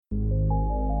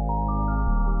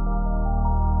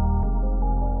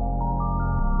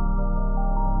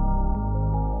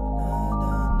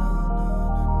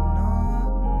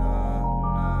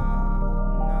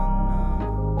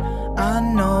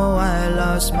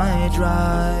lost my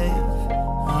drive.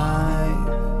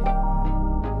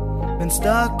 I've been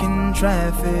stuck in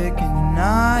traffic and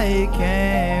I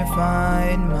can't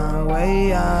find my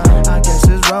way out. I guess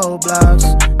it's roadblocks.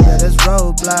 Yeah, there's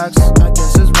roadblocks. I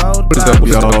guess it's roadblocks. What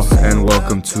is up, y'all, and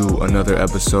welcome to another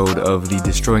episode of the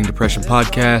Destroying Depression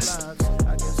podcast.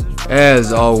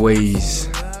 As always,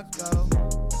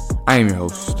 I am your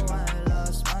host,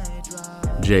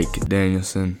 Jake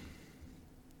Danielson.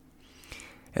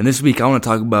 And this week I want to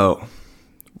talk about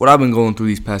what I've been going through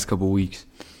these past couple weeks.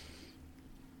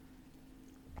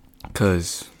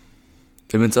 Because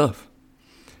they've been tough.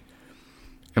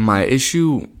 And my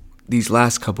issue these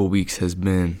last couple weeks has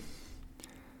been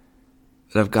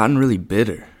that I've gotten really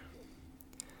bitter.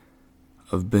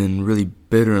 I've been really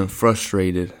bitter and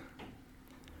frustrated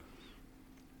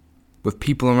with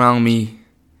people around me,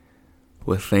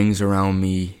 with things around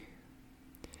me,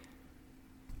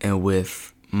 and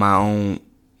with my own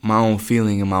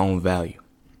feeling and my own value.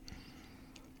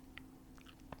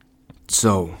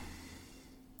 So,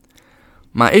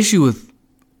 my issue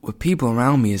with people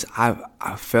around me is I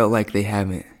felt like they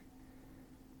haven't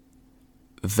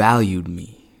valued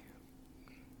me.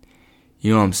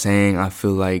 You know what I'm saying? I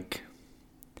feel like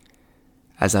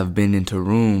as I've been into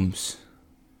rooms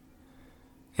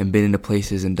and been into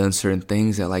places and done certain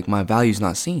things that like my value's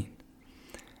not seen.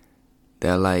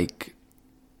 That like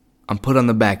I'm put on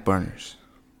the back burners.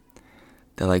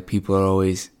 That like people are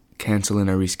always canceling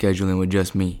or rescheduling with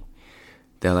just me.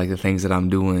 That like the things that I'm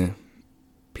doing,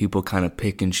 people kind of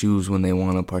pick and choose when they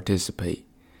want to participate.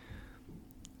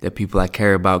 That people I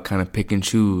care about kind of pick and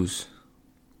choose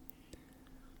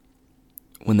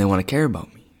when they want to care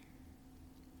about me.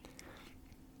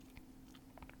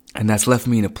 And that's left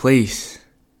me in a place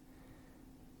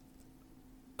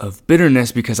of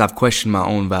bitterness because I've questioned my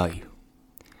own value.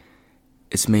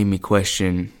 It's made me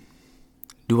question,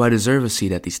 do I deserve a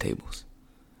seat at these tables?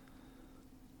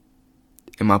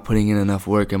 Am I putting in enough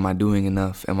work? Am I doing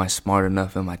enough? Am I smart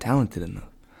enough? Am I talented enough?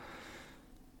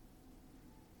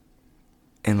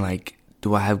 And like,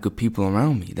 do I have good people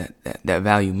around me that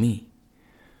value me?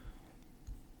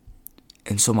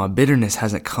 And so my bitterness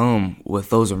hasn't come with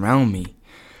those around me,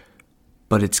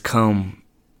 but it's come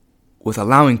with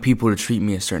allowing people to treat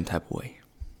me a certain type of way.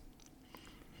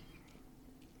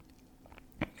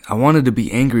 I wanted to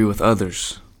be angry with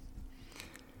others.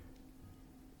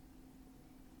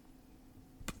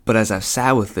 But as I've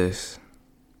sat with this,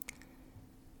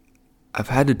 I've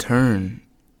had to turn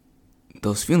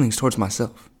those feelings towards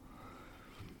myself.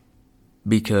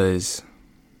 Because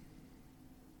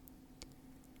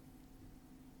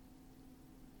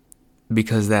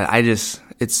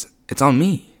it's on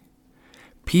me.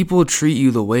 People treat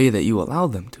you the way that you allow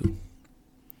them to.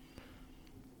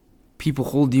 People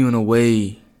hold you in a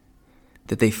way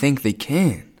that they think they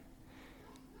can.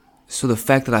 So the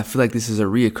fact that I feel like this is a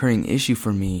reoccurring issue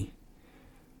for me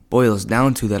boils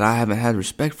down to that I haven't had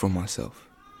respect for myself.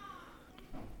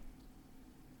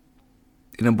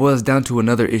 And it boils down to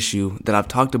another issue that I've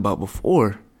talked about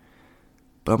before,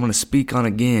 but I'm going to speak on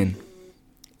again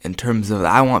in terms of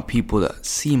I want people to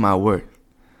see my worth.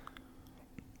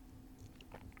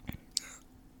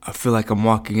 I feel like I'm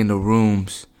walking into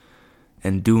rooms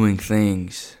and doing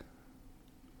things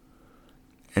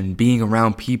and being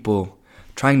around people,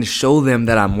 trying to show them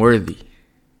that I'm worthy,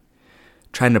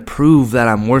 trying to prove that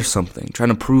I'm worth something, trying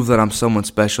to prove that I'm someone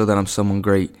special, that I'm someone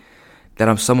great, that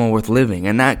I'm someone worth living.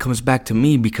 And that comes back to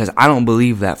me because I don't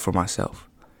believe that for myself.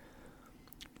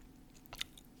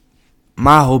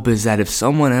 My hope is that if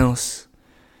someone else,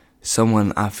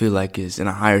 someone I feel like is in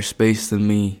a higher space than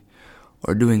me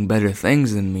or doing better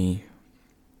things than me,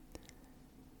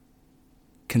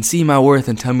 can see my worth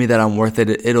and tell me that I'm worth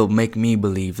it, it'll make me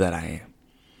believe that I am.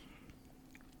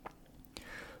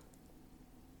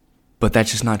 But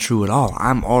that's just not true at all.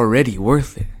 I'm already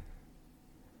worth it.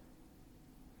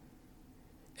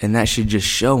 And that should just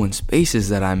show in spaces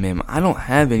that I'm in. I don't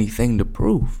have anything to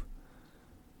prove.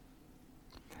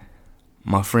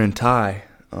 My friend Ty,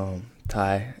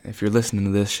 if you're listening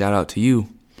to this, shout out to you,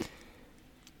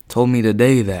 told me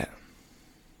today that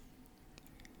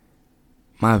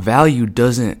my value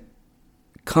doesn't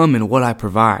come in what I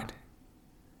provide.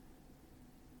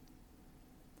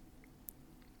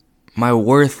 My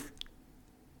worth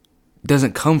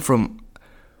doesn't come from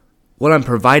what I'm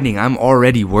providing. I'm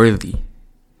already worthy.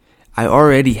 I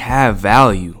already have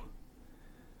value.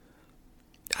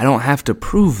 I don't have to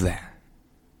prove that.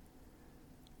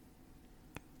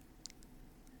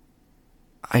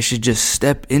 I should just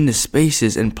step into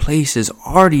spaces and places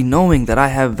already knowing that I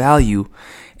have value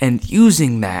and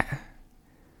using that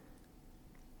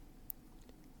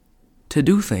to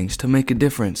do things, to make a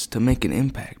difference, to make an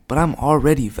impact. But I'm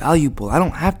already valuable. I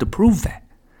don't have to prove that.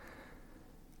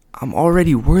 I'm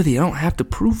already worthy. I don't have to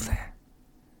prove that.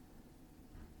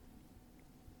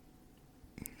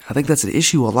 I think that's an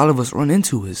issue a lot of us run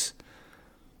into is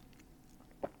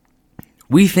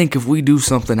we think if we do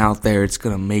something out there, it's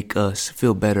going to make us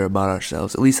feel better about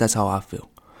ourselves. At least that's how I feel.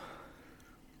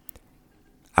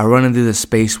 I run into this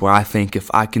space where I think if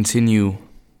I continue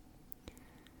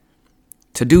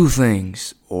to do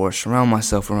things or surround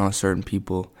myself around certain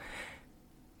people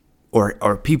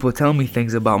or people tell me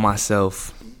things about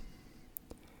myself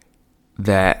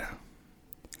that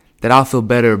I'll feel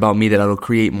better about me, that it'll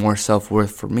create more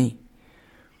self-worth for me.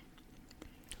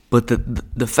 But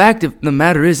the fact of the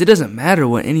matter is, it doesn't matter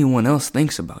what anyone else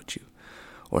thinks about you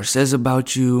or says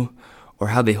about you or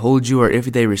how they hold you or if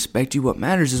they respect you. What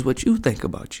matters is what you think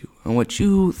about you. And what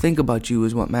you think about you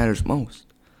is what matters most.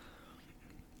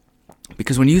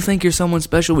 Because when you think you're someone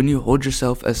special, when you hold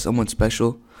yourself as someone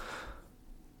special,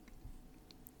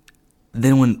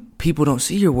 then when people don't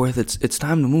see your worth, it's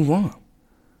time to move on.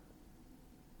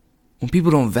 When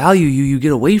people don't value you, you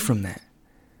get away from that.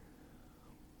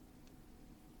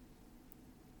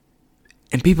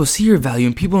 And people see your value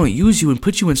and people don't use you and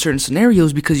put you in certain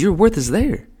scenarios because your worth is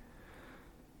there.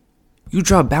 You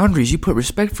draw boundaries, you put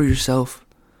respect for yourself,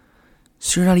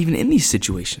 so you're not even in these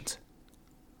situations.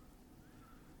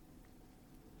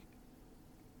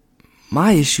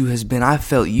 My issue has been I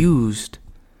felt used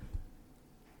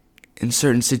in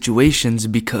certain situations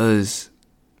because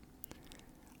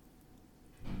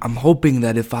I'm hoping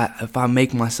that if I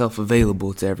make myself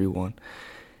available to everyone,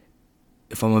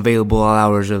 if I'm available all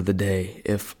hours of the day,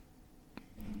 if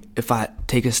I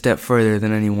take a step further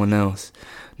than anyone else,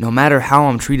 no matter how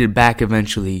I'm treated back,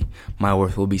 eventually my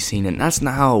worth will be seen. And that's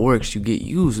not how it works. You get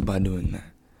used by doing that.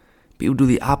 People do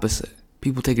the opposite.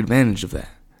 People take advantage of that.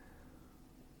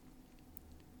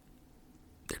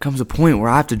 There comes a point where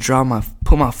I have to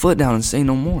put my foot down and say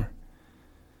no more.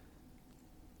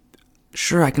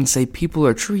 Sure, I can say people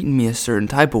are treating me a certain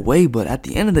type of way, but at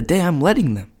the end of the day, I'm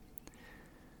letting them.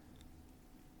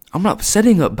 I'm not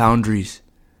setting up boundaries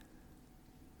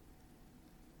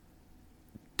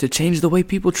to change the way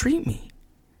people treat me.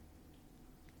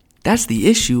 That's the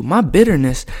issue. My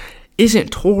bitterness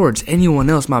isn't towards anyone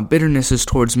else. My bitterness is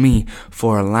towards me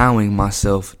for allowing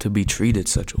myself to be treated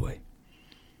such a way.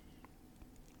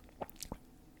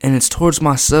 And it's towards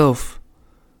myself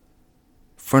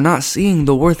for not seeing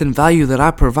the worth and value that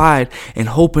I provide and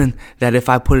hoping that if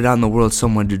I put it out in the world,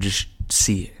 someone would just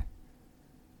see it.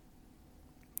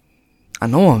 I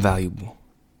know I'm valuable.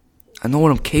 I know what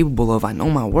I'm capable of. I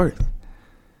know my worth.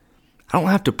 I don't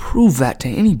have to prove that to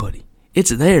anybody.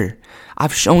 It's there.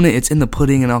 I've shown it. It's in the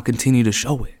pudding, and I'll continue to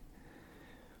show it.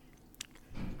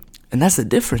 And that's the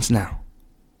difference now.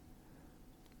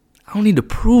 I don't need to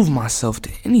prove myself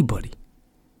to anybody.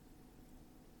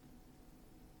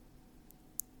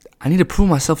 I need to prove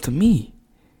myself to me.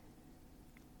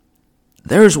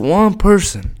 There's one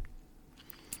person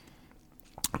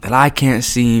that I can't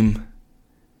seem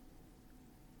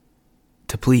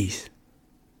to please,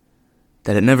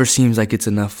 that it never seems like it's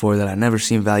enough for, that I never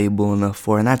seem valuable enough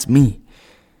for, and that's me.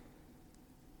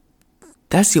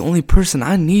 That's the only person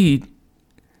I need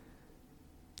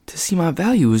to see my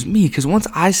value is me, because once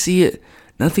I see it,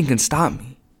 nothing can stop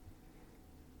me.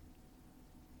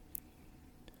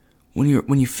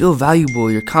 When you feel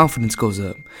valuable, your confidence goes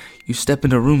up. You step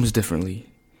into rooms differently.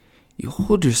 You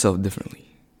hold yourself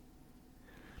differently.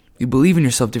 You believe in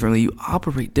yourself differently. You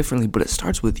operate differently, but it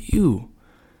starts with you.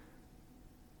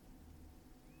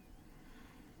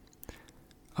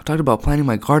 I've talked about planting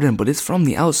my garden, but it's from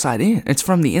the outside in. It's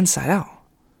from the inside out,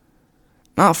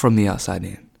 not from the outside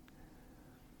in.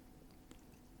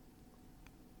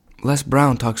 Les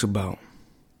Brown talks about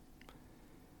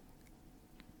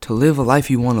to live a life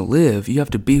you want to live, you have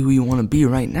to be who you want to be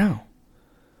right now.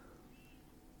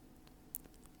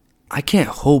 I can't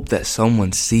hope that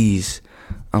someone sees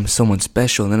I'm someone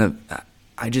special and then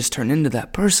I just turn into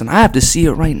that person. I have to see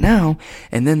it right now,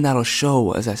 and then that'll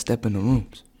show as I step into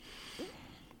rooms.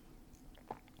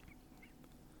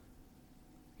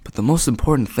 But the most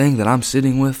important thing that I'm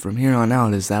sitting with from here on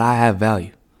out is that I have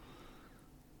value.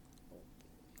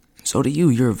 So do you.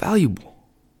 You're valuable.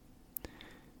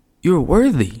 You're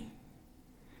worthy.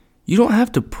 You don't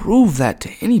have to prove that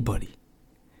to anybody.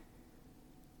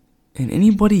 And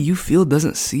anybody you feel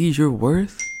doesn't see your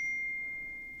worth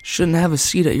shouldn't have a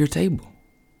seat at your table.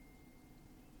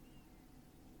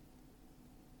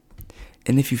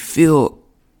 And if you feel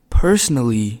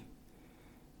personally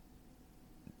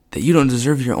that you don't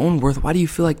deserve your own worth, why do you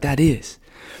feel like that is?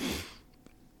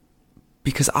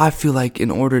 Because I feel like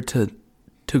in order to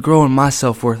To grow in my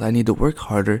self-worth, I need to work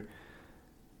harder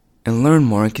and learn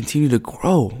more and continue to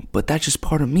grow. But that's just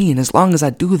part of me. And as long as I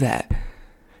do that,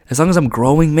 as long as I'm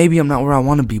growing, maybe I'm not where I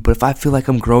want to be, but if I feel like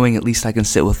I'm growing, at least I can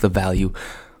sit with the value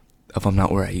of I'm not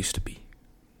where I used to be.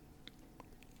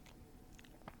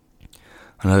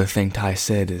 Another thing Ty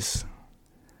said is,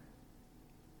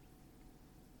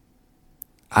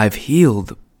 I've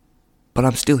healed, but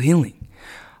I'm still healing.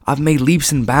 I've made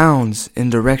leaps and bounds in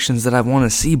directions that I want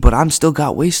to see, but I'm still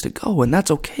got ways to go, and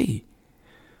that's okay.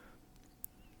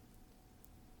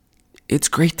 It's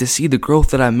great to see the growth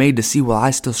that I made, to see while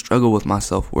I still struggle with my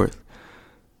self-worth.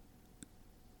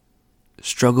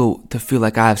 Struggle to feel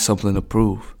like I have something to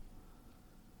prove.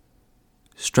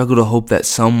 Struggle to hope that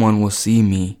someone will see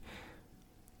me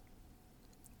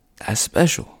as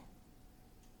special.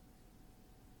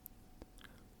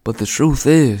 But the truth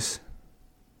is,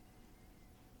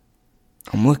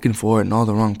 I'm looking for it in all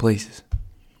the wrong places.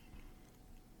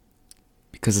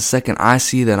 Because the second I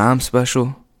see that I'm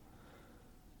special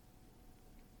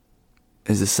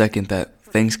is the second that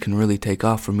things can really take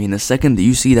off for me. And the second that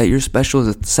you see that you're special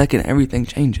is the second everything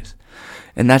changes.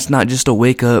 And that's not just a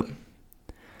wake up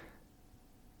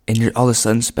and you're all of a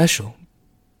sudden special.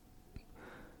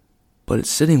 But it's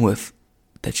sitting with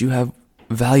that you have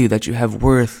value, that you have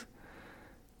worth.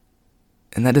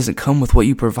 And that doesn't come with what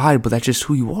you provide, but that's just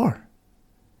who you are.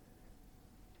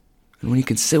 And when you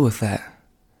can sit with that,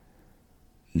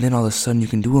 then all of a sudden you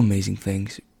can do amazing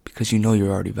things because you know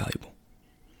you're already valuable.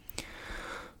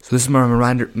 So this is my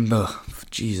reminder.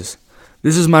 This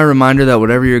is my reminder that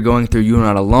whatever you're going through, you're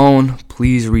not alone.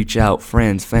 Please reach out,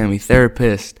 friends, family,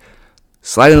 therapist.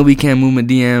 Slide in the We Can Movement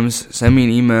DMs. Send me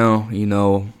an email. You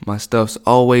know, my stuff's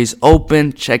always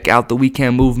open. Check out the We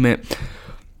Can Movement.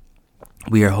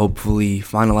 We are hopefully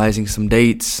finalizing some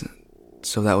dates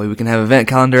so that way we can have event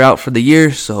calendar out for the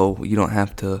year so you don't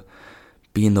have to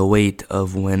be in the wait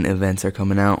of when events are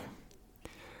coming out.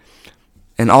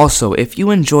 And also, if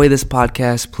you enjoy this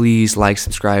podcast, please like,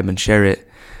 subscribe, and share it.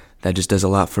 That just does a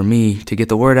lot for me to get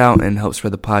the word out and helps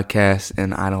for the podcast,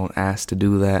 and I don't ask to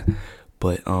do that.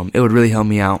 But it would really help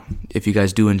me out if you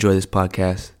guys do enjoy this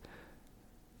podcast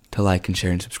to like and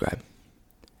share and subscribe.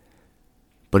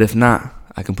 But if not,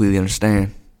 I completely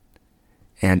understand.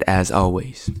 And as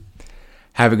always,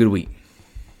 have a good week.